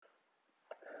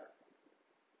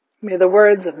May the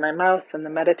words of my mouth and the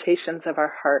meditations of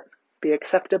our heart be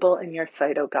acceptable in your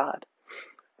sight, O God,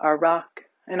 our rock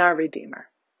and our Redeemer.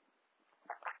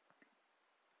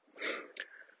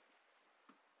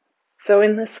 So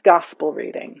in this gospel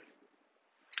reading,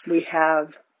 we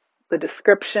have the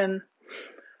description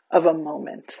of a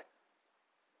moment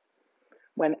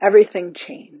when everything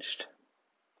changed.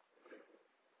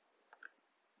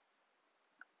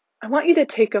 I want you to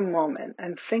take a moment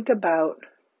and think about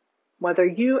whether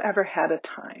you ever had a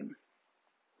time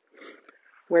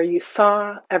where you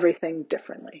saw everything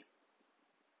differently.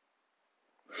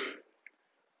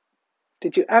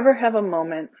 Did you ever have a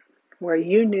moment where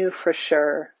you knew for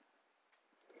sure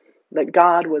that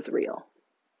God was real?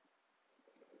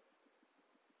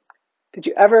 Did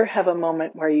you ever have a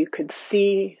moment where you could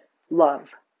see love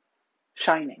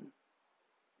shining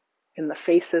in the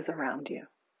faces around you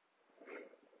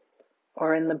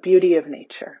or in the beauty of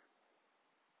nature?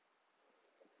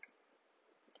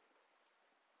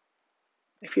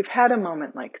 If you've had a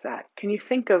moment like that, can you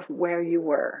think of where you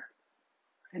were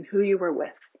and who you were with?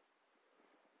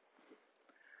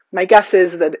 My guess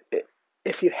is that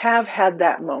if you have had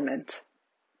that moment,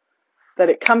 that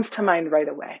it comes to mind right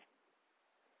away.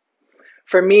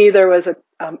 For me, there was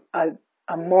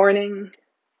a morning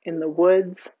in the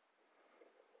woods,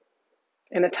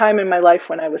 in a time in my life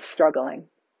when I was struggling,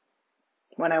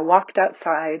 when I walked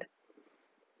outside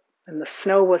and the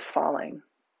snow was falling,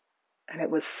 and it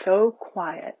was so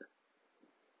quiet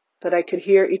that I could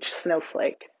hear each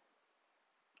snowflake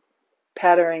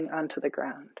pattering onto the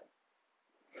ground.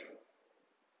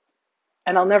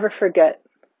 And I'll never forget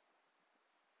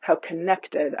how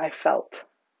connected I felt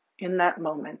in that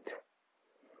moment,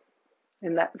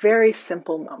 in that very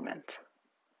simple moment.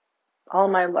 All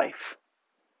my life,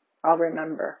 I'll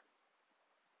remember.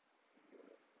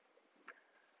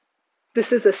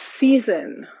 This is a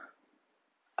season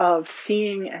of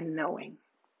seeing and knowing,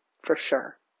 for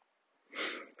sure.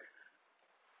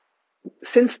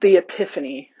 Since the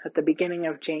Epiphany at the beginning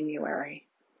of January,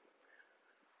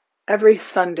 every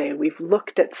Sunday we've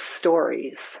looked at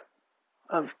stories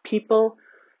of people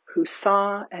who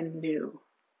saw and knew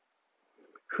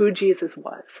who Jesus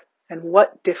was and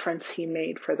what difference he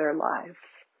made for their lives.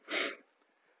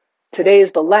 Today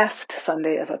is the last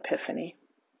Sunday of Epiphany,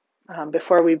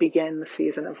 before we begin the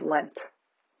season of Lent.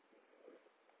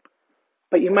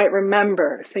 But you might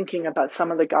remember thinking about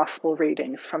some of the gospel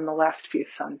readings from the last few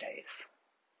Sundays.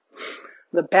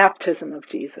 The baptism of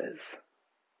Jesus,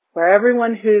 where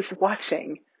everyone who's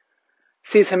watching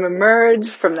sees him emerge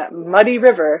from that muddy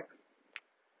river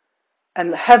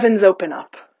and the heavens open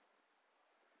up.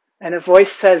 And a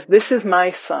voice says, "This is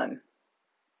my son."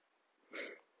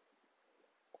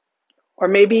 Or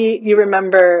maybe you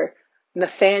remember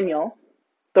Nathaniel,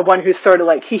 the one who's sort of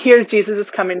like, he hears Jesus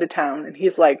is coming to town and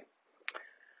he's like,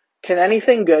 "Can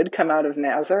anything good come out of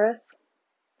Nazareth?"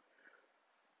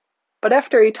 But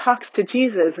after he talks to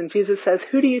Jesus and Jesus says,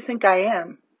 "Who do you think I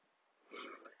am?"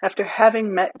 After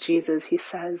having met Jesus, he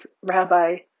says,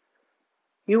 "Rabbi,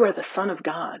 you are the Son of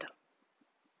God."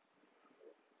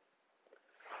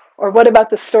 Or what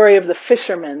about the story of the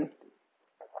fishermen?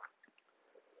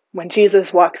 When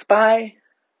Jesus walks by,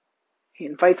 he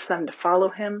invites them to follow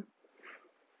him.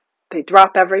 They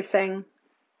drop everything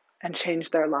and change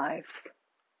their lives.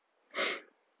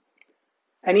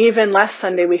 And even last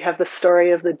Sunday, we have the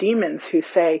story of the demons who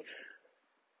say,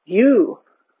 "You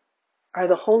are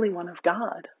the Holy One of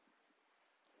God."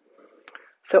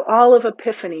 So all of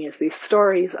Epiphany is these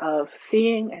stories of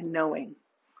seeing and knowing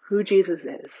who Jesus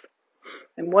is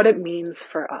and what it means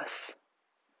for us.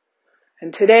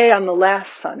 And today, on the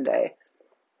last Sunday,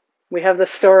 we have the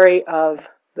story of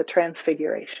the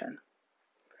Transfiguration.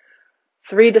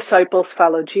 3 disciples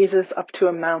follow Jesus up to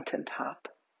a mountaintop.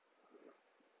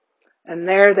 And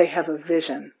there they have a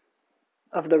vision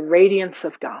of the radiance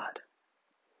of God.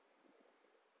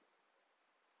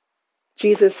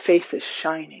 Jesus' face is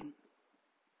shining.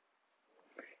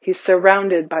 He's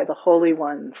surrounded by the holy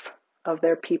ones of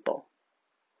their people.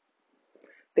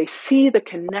 They see the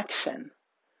connection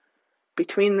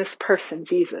between this person,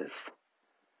 Jesus,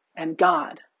 and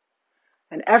God,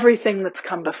 and everything that's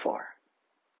come before.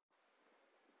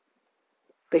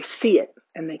 They see it,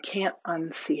 and they can't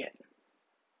unsee it.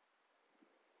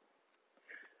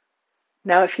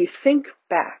 Now, if you think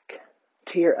back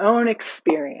to your own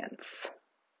experience,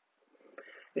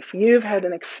 if you've had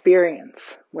an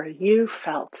experience where you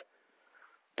felt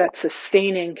that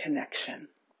sustaining connection,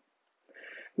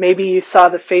 maybe you saw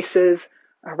the faces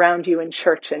around you in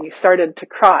church and you started to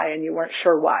cry and you weren't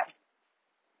sure why.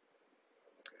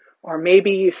 Or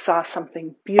maybe you saw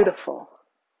something beautiful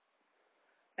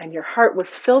and your heart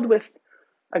was filled with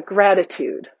a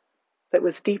gratitude that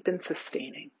was deep and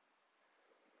sustaining.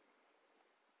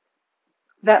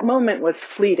 That moment was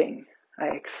fleeting,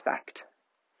 I expect.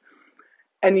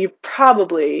 And you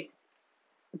probably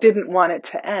didn't want it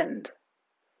to end.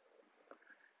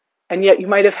 And yet you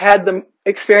might have had the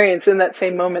experience in that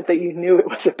same moment that you knew it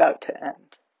was about to end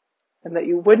and that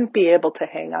you wouldn't be able to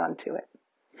hang on to it.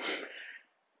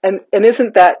 And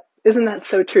isn't that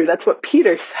so true? That's what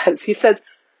Peter says. He says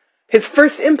his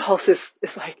first impulse is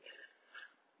like,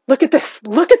 look at this.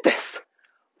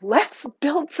 Let's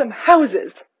build some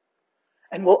houses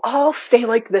and we'll all stay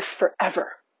like this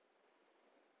forever.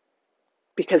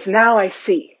 Because now I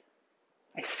see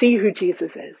who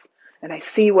Jesus is and I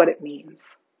see what it means.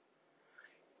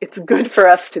 It's good for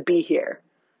us to be here.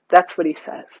 That's what he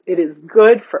says. It is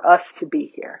good for us to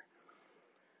be here.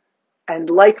 And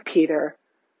like Peter,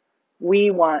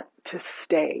 we want to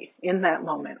stay in that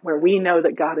moment where we know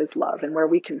that God is love and where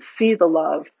we can see the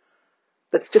love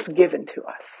that's just given to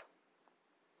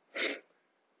us.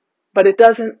 But it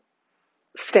doesn't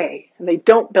stay, and they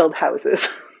don't build houses.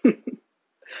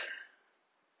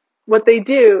 What they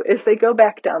do is they go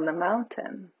back down the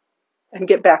mountain and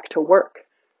get back to work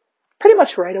pretty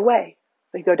much right away.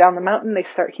 They go down the mountain, they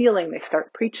start healing, they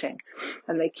start preaching,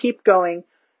 and they keep going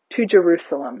to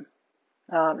Jerusalem.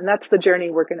 And that's the journey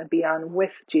we're going to be on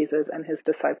with Jesus and his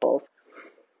disciples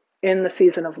in the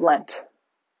season of Lent.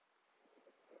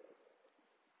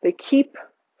 They keep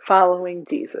following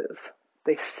Jesus.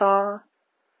 They saw,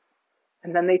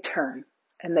 and then they turn,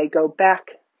 and they go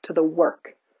back to the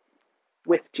work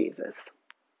with Jesus.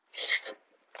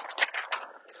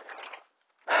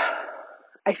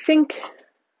 I think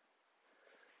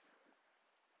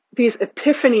these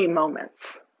epiphany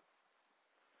moments,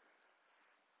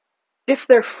 if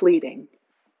they're fleeting,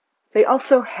 they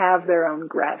also have their own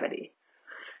gravity.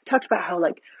 I talked about how,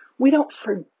 we don't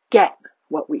forget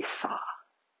what we saw.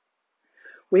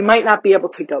 We might not be able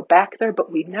to go back there,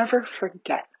 but we never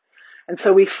forget. And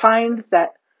so we find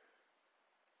that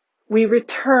we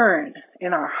return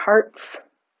in our hearts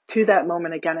to that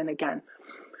moment again and again.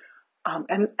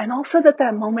 And also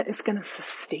that moment is going to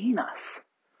sustain us.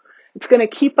 It's going to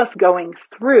keep us going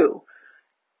through.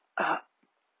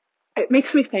 It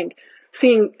makes me think,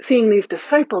 seeing these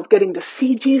disciples getting to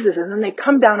see Jesus, and then they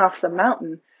come down off the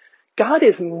mountain, God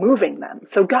is moving them.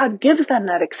 So God gives them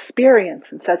that experience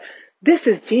and says, this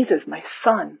is Jesus, my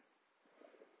son.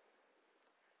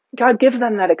 God gives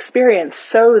them that experience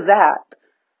so that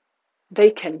they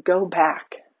can go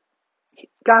back.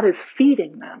 God is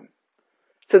feeding them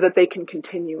so that they can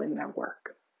continue in their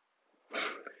work.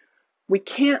 We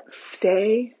can't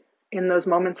stay in those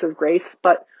moments of grace,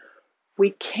 but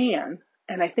we can,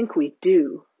 and I think we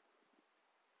do,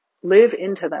 live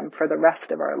into them for the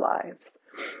rest of our lives.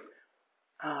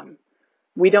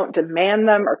 We don't demand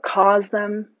them or cause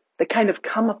them. They kind of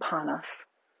come upon us.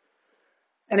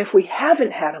 And if we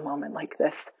haven't had a moment like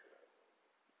this,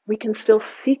 we can still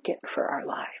seek it for our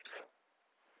lives.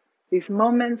 These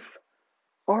moments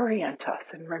orient us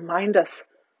and remind us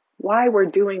why we're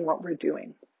doing what we're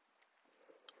doing.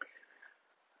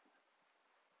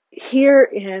 Here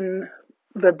in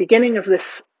the beginning of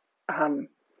this,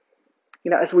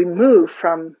 as we move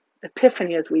from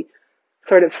Epiphany, as we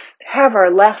sort of have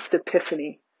our last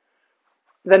Epiphany,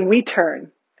 then we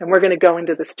turn and we're going to go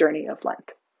into this journey of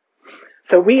Lent.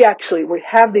 So we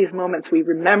have these moments, we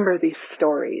remember these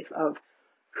stories of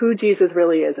who Jesus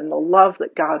really is and the love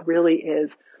that God really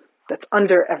is that's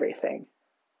under everything.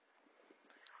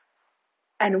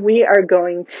 And we are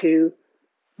going to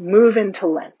move into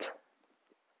Lent.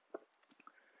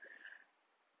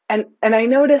 And I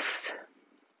noticed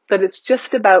that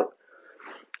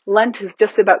Lent is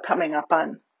just about coming up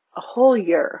on a whole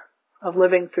year of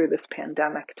living through this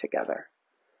pandemic together.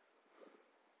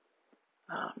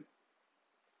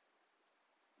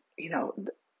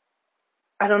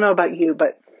 I don't know about you,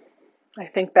 but I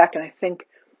think back and I think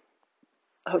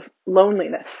of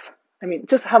loneliness. I mean,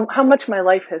 just how much my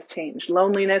life has changed.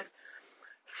 Loneliness,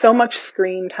 so much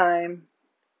screen time,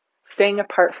 staying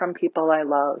apart from people I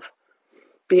love,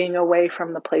 being away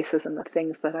from the places and the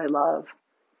things that I love.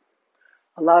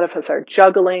 A lot of us are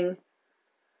juggling.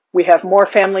 We have more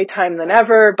family time than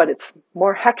ever, but it's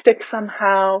more hectic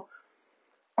somehow.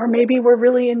 Or maybe we're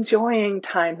really enjoying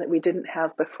time that we didn't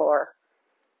have before.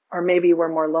 Or maybe we're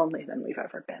more lonely than we've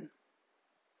ever been.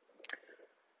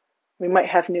 We might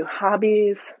have new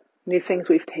hobbies, new things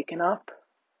we've taken up.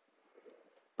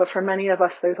 But for many of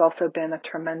us, there's also been a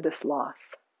tremendous loss.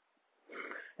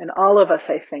 And all of us,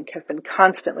 I think, have been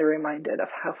constantly reminded of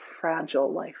how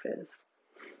fragile life is.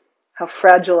 How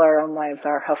fragile our own lives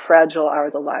are. How fragile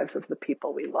are the lives of the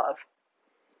people we love.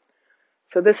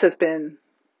 So it's been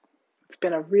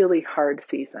a really hard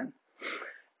season.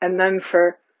 And then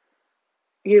for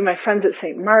you, my friends at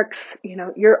St. Mark's,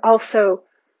 you've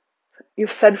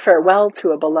said farewell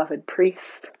to a beloved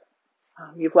priest.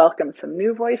 You've welcomed some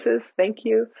new voices. Thank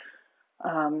you.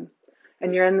 And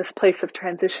you're in this place of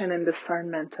transition and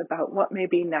discernment about what may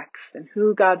be next and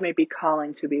who God may be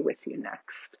calling to be with you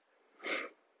next.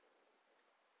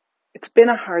 It's been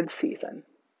a hard season,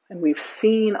 and we've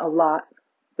seen a lot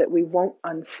that we won't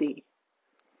unsee.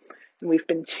 And we've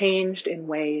been changed in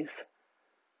ways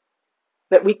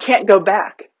that we can't go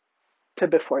back to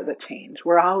before the change.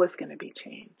 We're always going to be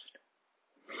changed.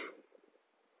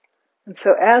 And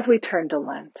so as we turn to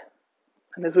Lent,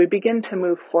 and as we begin to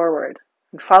move forward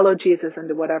and follow Jesus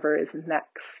into whatever is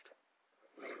next,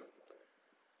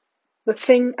 the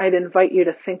thing I'd invite you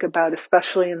to think about,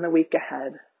 especially in the week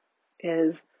ahead,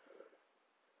 is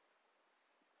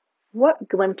what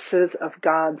glimpses of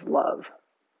God's love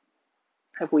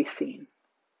have we seen?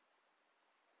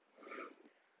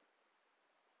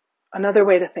 Another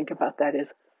way to think about that is,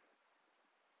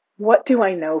 what do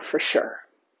I know for sure?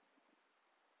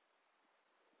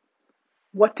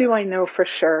 What do I know for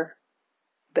sure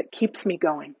that keeps me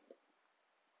going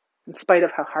in spite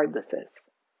of how hard this is?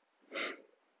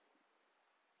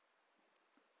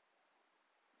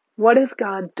 What has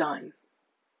God done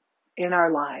in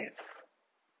our lives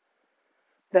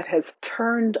that has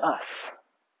turned us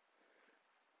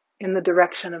in the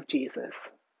direction of Jesus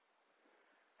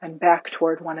and back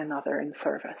toward one another in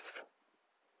service?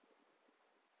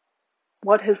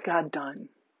 What has God done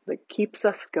that keeps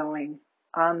us going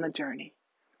on the journey?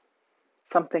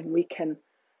 Something we can't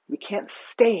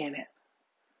stay in it,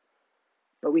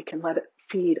 but we can let it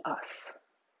feed us.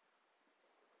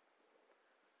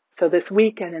 So this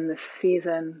week and in this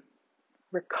season,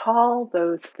 recall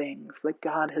those things that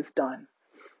God has done,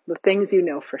 the things you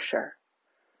know for sure,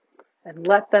 and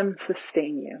let them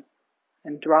sustain you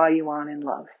and draw you on in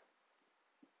love.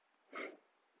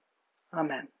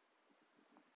 Amen.